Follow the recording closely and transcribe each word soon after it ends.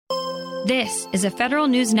This is a Federal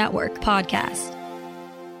News Network podcast.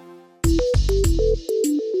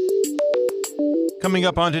 Coming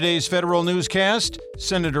up on today's Federal Newscast,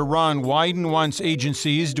 Senator Ron Wyden wants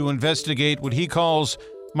agencies to investigate what he calls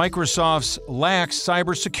Microsoft's lax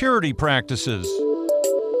cybersecurity practices.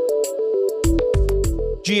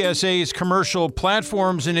 GSA's Commercial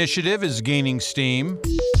Platforms Initiative is gaining steam.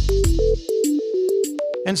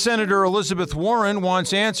 And Senator Elizabeth Warren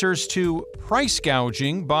wants answers to price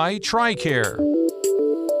gouging by TRICARE.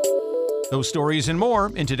 Those stories and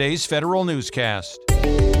more in today's Federal Newscast.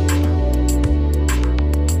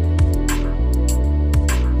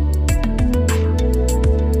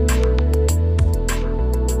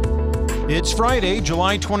 It's Friday,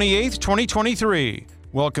 July 28th, 2023.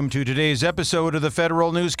 Welcome to today's episode of the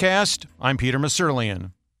Federal Newscast. I'm Peter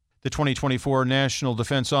Masurlian. The 2024 National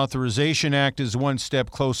Defense Authorization Act is one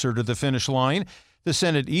step closer to the finish line. The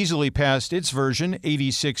Senate easily passed its version,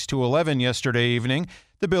 86-11, yesterday evening.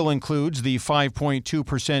 The bill includes the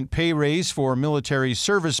 5.2% pay raise for military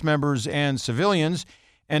service members and civilians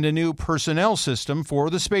and a new personnel system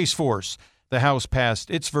for the Space Force. The House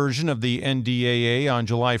passed its version of the NDAA on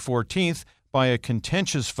July 14th by a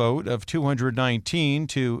contentious vote of 219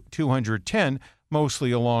 to 210,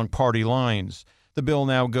 mostly along party lines. The bill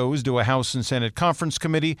now goes to a House and Senate conference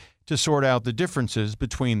committee to sort out the differences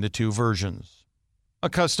between the two versions. A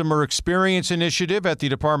customer experience initiative at the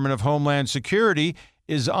Department of Homeland Security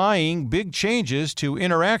is eyeing big changes to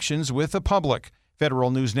interactions with the public.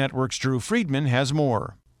 Federal News Network's Drew Friedman has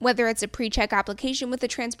more. Whether it's a pre-check application with the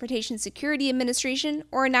Transportation Security Administration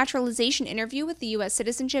or a naturalization interview with the U.S.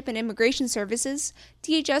 Citizenship and Immigration Services,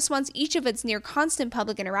 DHS wants each of its near-constant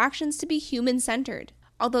public interactions to be human-centered.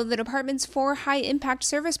 Although the department's 4 high-impact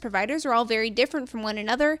service providers are all very different from one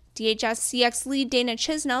another, DHS CX lead Dana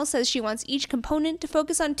Chisnell says she wants each component to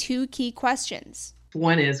focus on 2 key questions.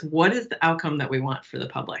 One is, what is the outcome that we want for the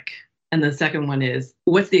public? And the second one is,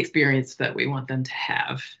 what's the experience that we want them to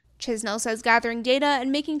have? Chisnell says gathering data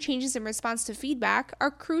and making changes in response to feedback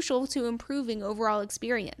are crucial to improving overall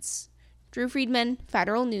experience. Drew Friedman,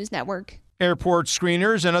 Federal News Network. Airport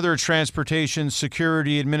screeners and other Transportation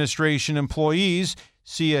Security Administration employees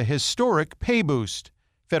see a historic pay boost.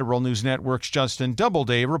 Federal News Network's Justin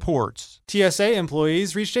Doubleday reports. TSA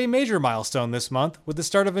employees reached a major milestone this month with the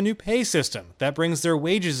start of a new pay system that brings their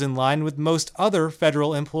wages in line with most other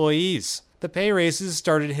federal employees. The pay raises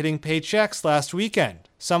started hitting paychecks last weekend.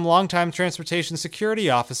 Some longtime transportation security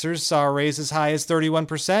officers saw a raise as high as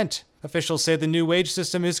 31%. Officials say the new wage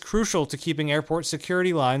system is crucial to keeping airport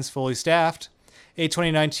security lines fully staffed. A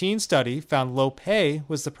 2019 study found low pay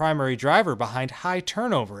was the primary driver behind high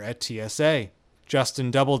turnover at TSA.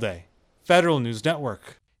 Justin Doubleday, Federal News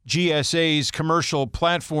Network. GSA's Commercial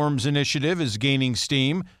Platforms Initiative is gaining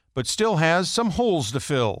steam, but still has some holes to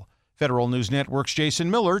fill. Federal News Network's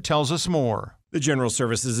Jason Miller tells us more. The General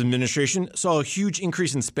Services Administration saw a huge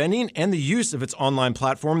increase in spending and the use of its online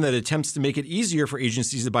platform that attempts to make it easier for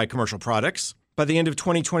agencies to buy commercial products. By the end of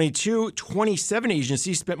 2022, 27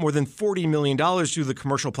 agencies spent more than $40 million through the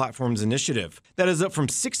Commercial Platforms Initiative. That is up from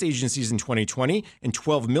 6 agencies in 2020 and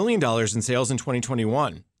 $12 million in sales in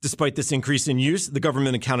 2021. Despite this increase in use, the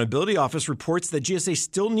Government Accountability Office reports that GSA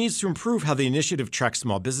still needs to improve how the initiative tracks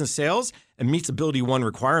small business sales and meets Ability One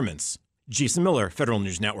requirements. Jason Miller, Federal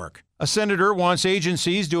News Network. A senator wants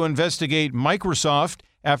agencies to investigate Microsoft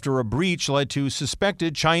after a breach led to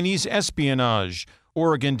suspected Chinese espionage.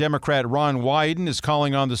 Oregon Democrat Ron Wyden is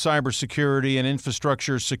calling on the Cybersecurity and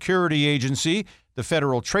Infrastructure Security Agency, the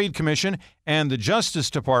Federal Trade Commission, and the Justice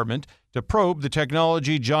Department to probe the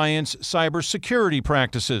technology giant's cybersecurity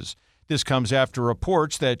practices. This comes after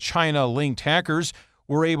reports that China-linked hackers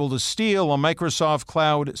were able to steal a Microsoft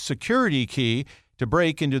Cloud security key to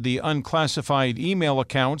break into the unclassified email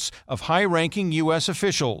accounts of high-ranking U.S.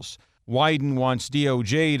 officials. Wyden wants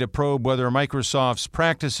DOJ to probe whether Microsoft's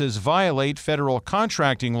practices violate federal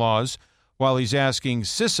contracting laws, while he's asking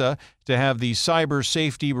CISA to have the Cyber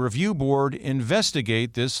Safety Review Board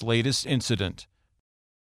investigate this latest incident.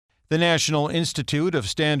 The National Institute of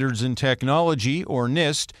Standards and Technology, or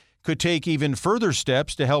NIST, could take even further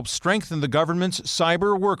steps to help strengthen the government's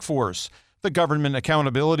cyber workforce. The Government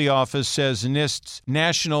Accountability Office says NIST's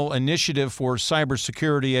National Initiative for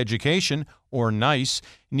Cybersecurity Education, or NICE,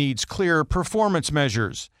 needs clear performance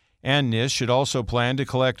measures. And NIST should also plan to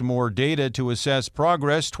collect more data to assess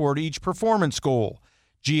progress toward each performance goal.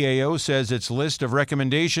 GAO says its list of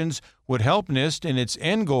recommendations would help NIST in its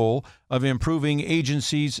end goal of improving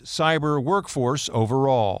agency's cyber workforce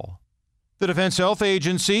overall. The Defense Health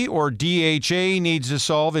Agency, or DHA, needs to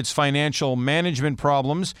solve its financial management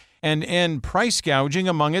problems and end price gouging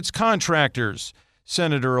among its contractors.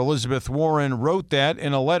 Senator Elizabeth Warren wrote that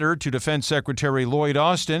in a letter to Defense Secretary Lloyd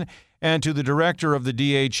Austin and to the director of the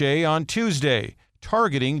DHA on Tuesday,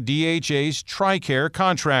 targeting DHA's TRICARE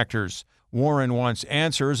contractors. Warren wants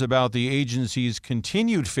answers about the agency's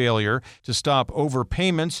continued failure to stop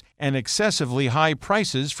overpayments and excessively high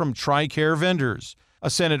prices from TRICARE vendors. A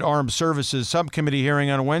Senate Armed Services Subcommittee hearing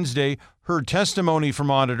on Wednesday heard testimony from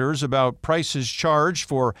auditors about prices charged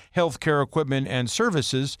for healthcare equipment and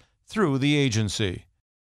services through the agency.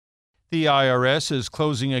 The IRS is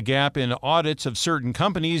closing a gap in audits of certain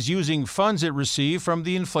companies using funds it received from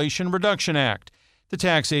the Inflation Reduction Act. The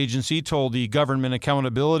tax agency told the Government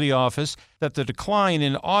Accountability Office that the decline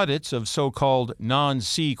in audits of so-called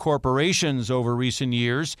non-C corporations over recent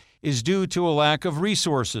years is due to a lack of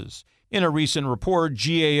resources. In a recent report,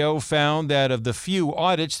 GAO found that of the few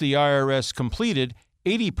audits the IRS completed,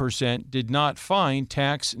 80% did not find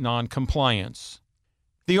tax noncompliance.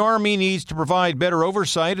 The Army needs to provide better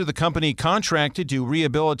oversight of the company contracted to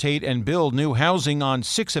rehabilitate and build new housing on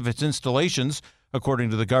 6 of its installations,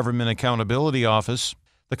 according to the Government Accountability Office.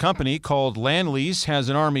 The company, called Land Lease, has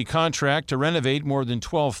an Army contract to renovate more than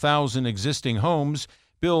 12,000 existing homes,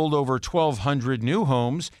 build over 1,200 new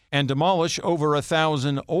homes, and demolish over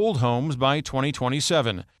 1,000 old homes by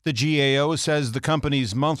 2027. The GAO says the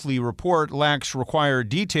company's monthly report lacks required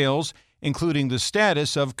details, including the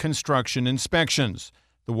status of construction inspections.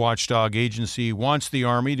 The watchdog agency wants the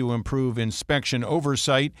Army to improve inspection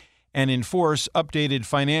oversight and enforce updated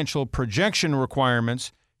financial projection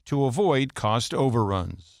requirements to avoid cost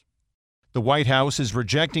overruns. The White House is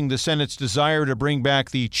rejecting the Senate's desire to bring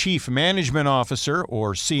back the Chief Management Officer,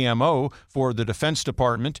 or CMO, for the Defense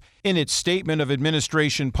Department. In its Statement of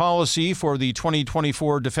Administration Policy for the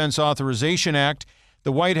 2024 Defense Authorization Act,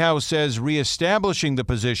 the White House says reestablishing the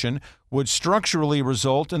position would structurally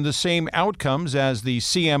result in the same outcomes as the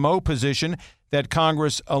CMO position that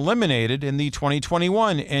Congress eliminated in the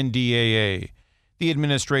 2021 NDAA. The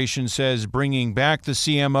administration says bringing back the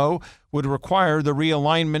CMO would require the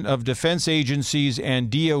realignment of defense agencies and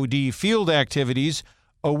DoD field activities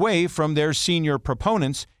away from their senior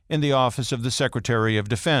proponents in the Office of the Secretary of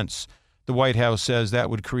Defense. The White House says that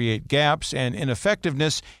would create gaps and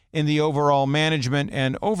ineffectiveness in the overall management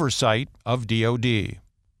and oversight of DoD.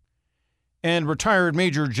 And retired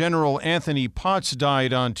Major General Anthony Potts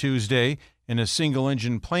died on Tuesday in a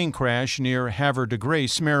single-engine plane crash near Havre de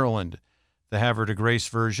Grace, Maryland. The Havre de Grace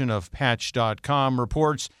version of Patch.com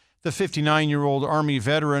reports the 59-year-old Army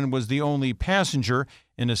veteran was the only passenger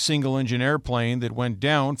in a single-engine airplane that went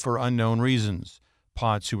down for unknown reasons.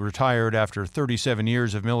 Potts, who retired after 37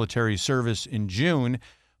 years of military service in June,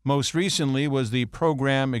 most recently was the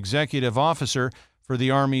program executive officer for the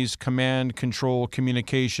Army's Command Control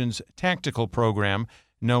Communications Tactical Program,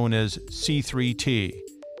 known as C3T.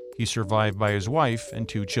 He's survived by his wife and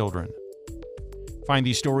 2 children. Find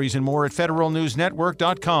these stories and more at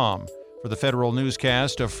federalnewsnetwork.com. For the Federal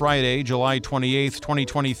Newscast of Friday, July 28,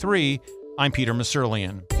 2023, I'm Peter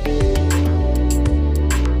Masurlian.